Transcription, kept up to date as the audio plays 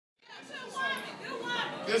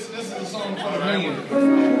This is a song for the men.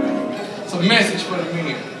 It's a message for the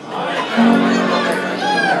men.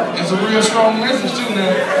 It's a real strong message too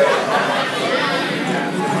now.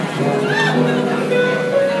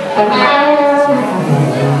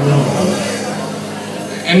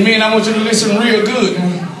 And men, I want you to listen real good. I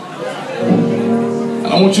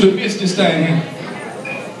don't want you to miss this thing.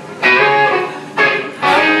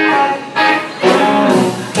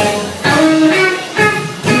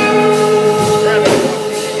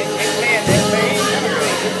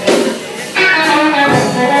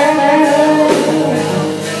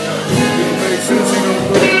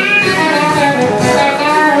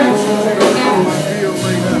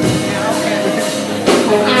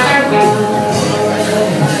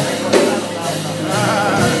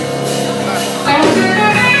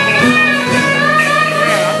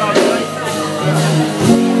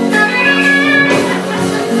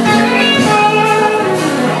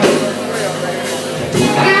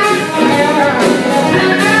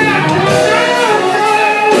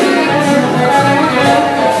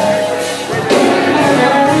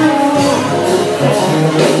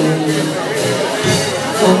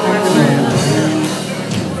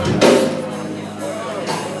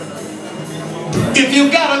 If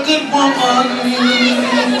you got a good woman,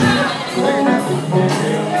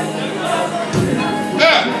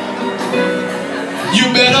 you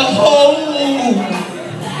better hold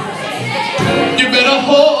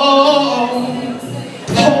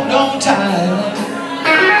on tight.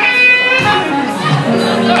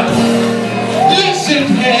 Listen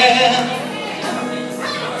here,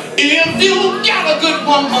 if you got a good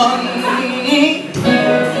woman,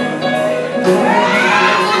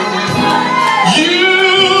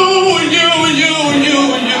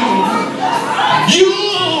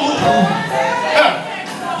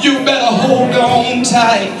 you better hold on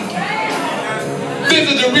tight. This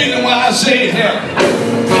is the reason why I say it here.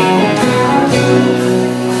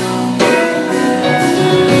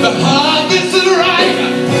 The harvest is ripe.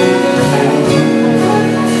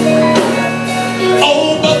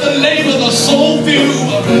 Oh, but the labors are so few.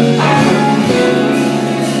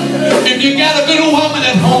 If you got a good woman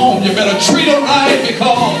at home, you better treat her right,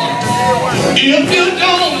 because if you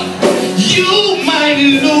don't, you might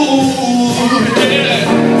lose.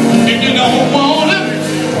 If you don't want it,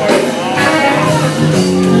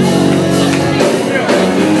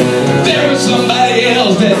 there is somebody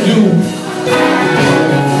else that do.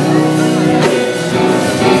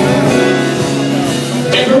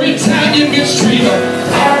 Every time you mistreat her,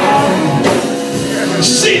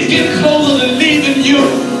 she's getting closer to leaving you.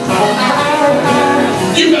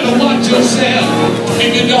 You better watch yourself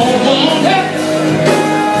if you don't want it.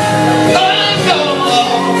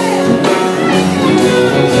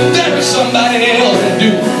 Somebody else that do.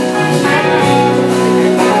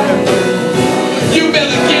 You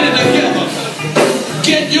better get it together.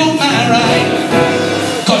 Get your mind right,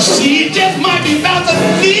 'cause she just might be about to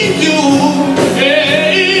leave you.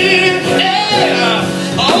 Yeah, yeah.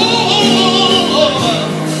 Oh,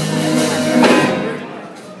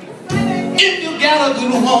 if you got a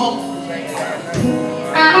good woman,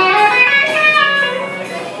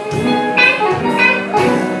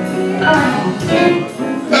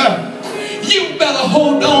 you better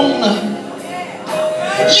hold on.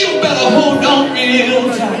 You better hold on real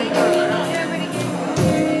tight.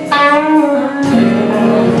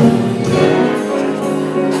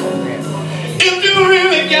 If you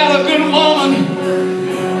really got a good woman,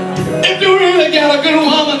 if you really got a good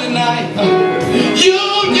woman tonight,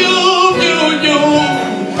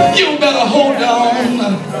 you better hold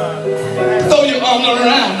on. Throw your arms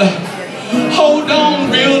around. Hold on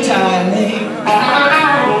real tight.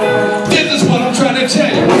 This is what I'm trying to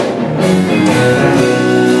tell you.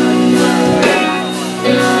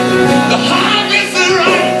 The harvest is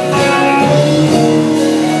ripe,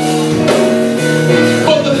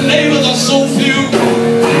 but the labors are so few.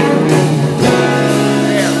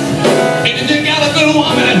 And if you got a good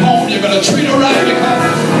woman at home, you better treat her right, because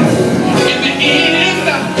in the end,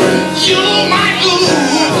 you might lose.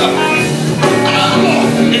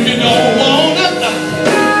 If you don't want it,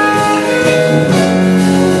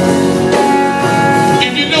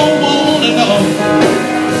 if you don't want to know,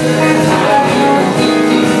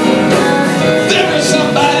 there is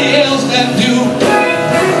somebody else that do.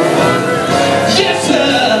 Yes,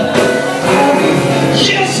 sir.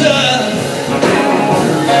 Yes, sir.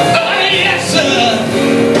 Oh, yes, sir.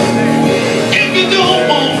 If you don't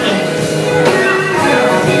want it,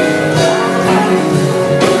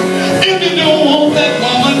 if you don't want that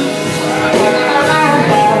woman,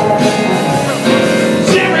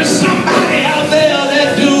 there is somebody out there that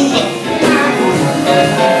do.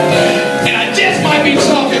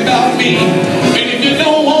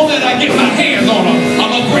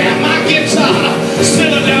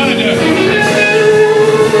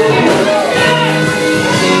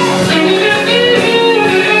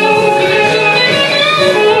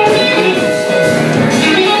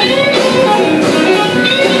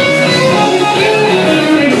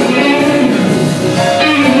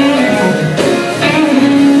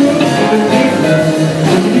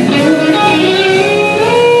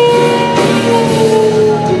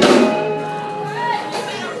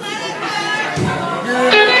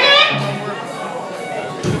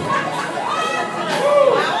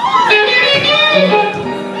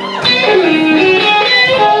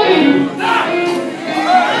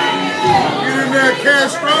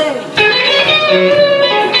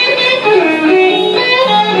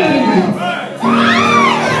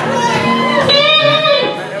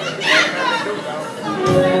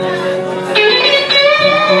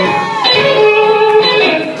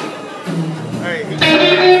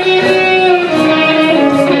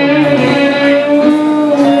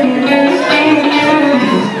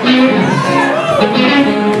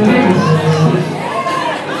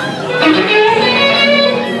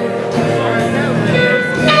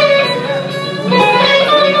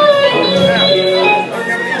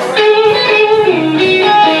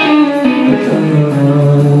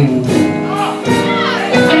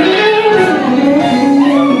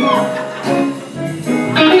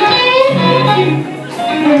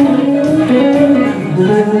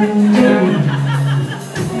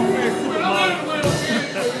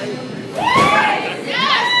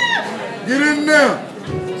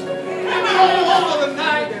 of the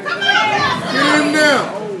night. Get him now.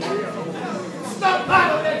 Stop by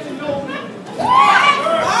to let you know.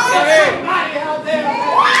 There's somebody out there.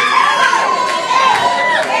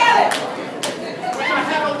 We're going to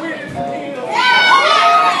have a witness in here.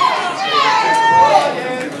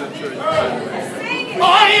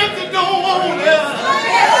 Oh, if you don't want it.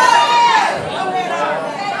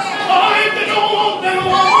 Oh, if you don't want that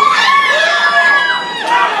woman.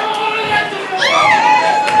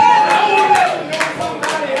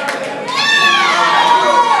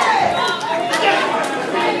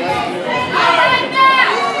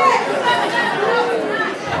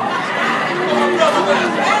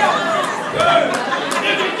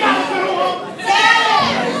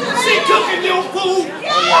 Cooking your food,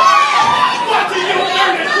 watching your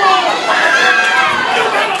dirty clothes. You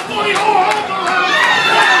better throw your arms around.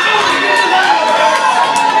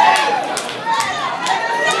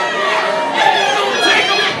 Don't take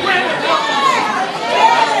them for granted.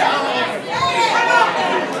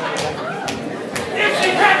 If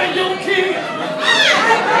she's having your kid,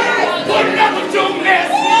 put up with your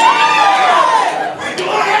mess. Do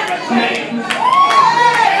everything.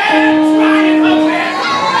 And try it up there.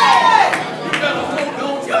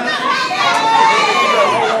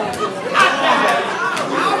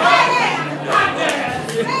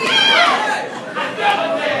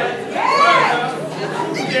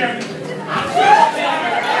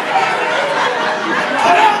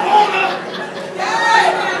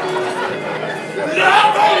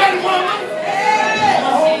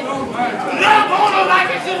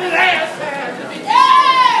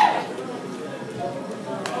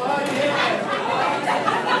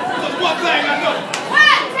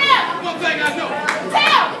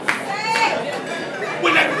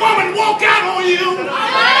 When that woman walk out on you,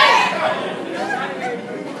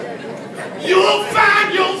 you'll find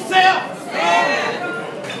yourself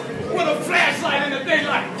with a flashlight in the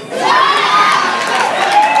daylight.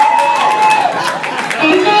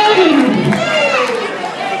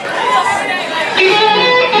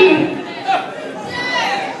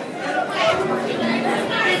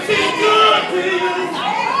 Is he good to you?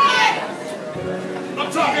 I'm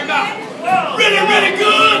talking about really, really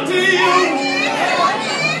good to you.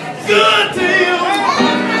 Good to you.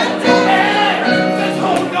 Hey, just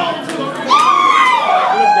hold on to it.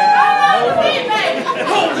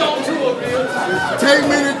 Hold on to it, Bill. Take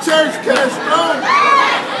me to church, Castro.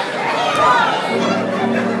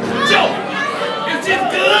 Joe, it's just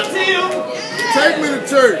good to you. Take me to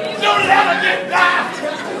church. Don't let her get by.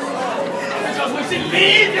 Because when she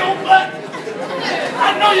leaves your butt, I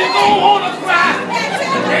know you're going to want to cry.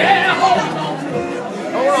 Yeah, hold on to it.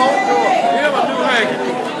 Hold on to it. Give him a new hanky.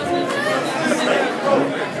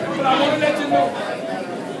 But I want to let you know,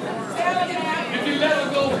 if you let her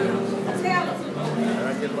go,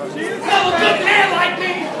 have a good man like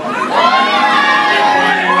me.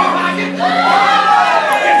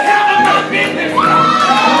 It's having my business all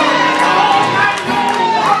night long.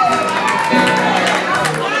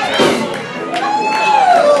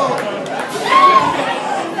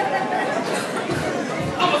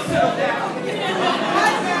 I'm going to settle down.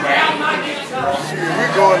 Grab my guitar.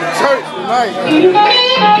 We're going to church tonight.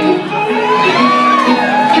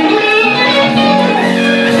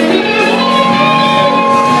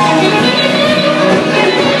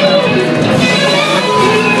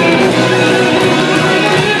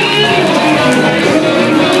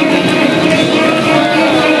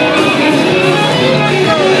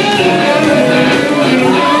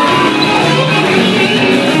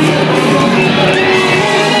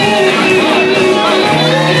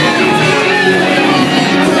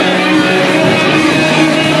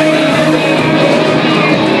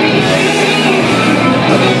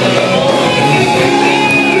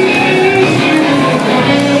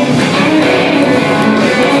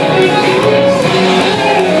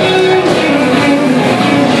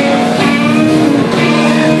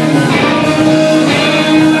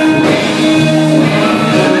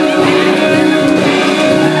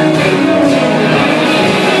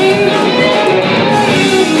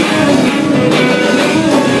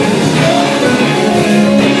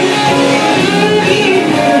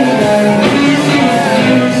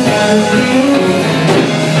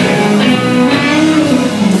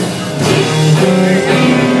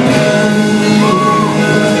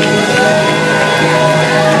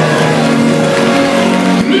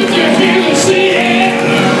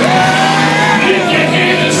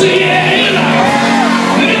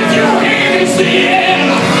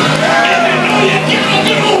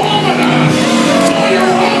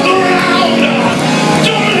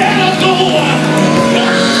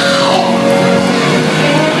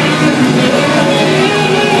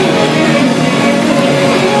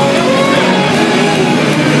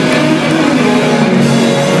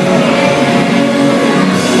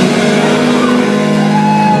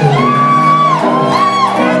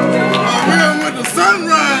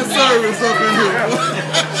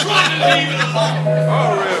 Try to leave it alone.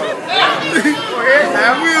 Oh, really?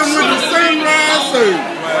 Will with the sunrise suit.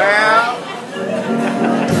 Well.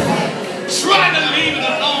 Try to leave it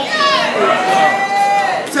alone.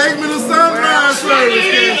 Take me to sunrise Try to service,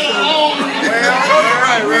 leave it Castro. alone.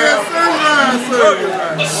 Real sunrise service.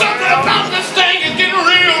 But something about this thing is getting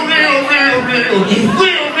real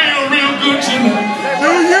good to me. Do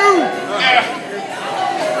you? Yeah.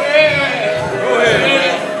 Go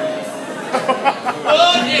ahead.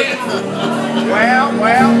 Oh, yeah.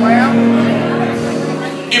 Well.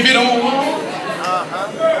 If you don't want,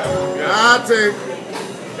 I'll take.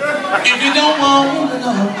 if you don't want,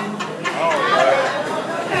 no.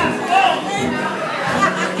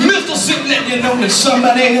 Mr.Sipp let you know that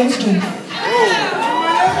somebody else do.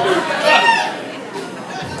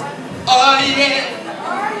 Oh yeah.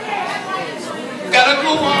 Gotta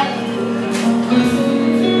go on.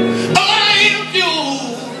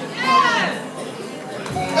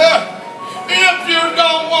 If you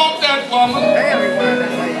don't want that woman,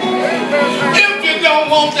 if you don't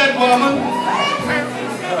want that woman,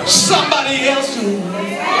 somebody else do.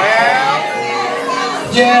 Well.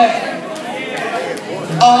 Yeah.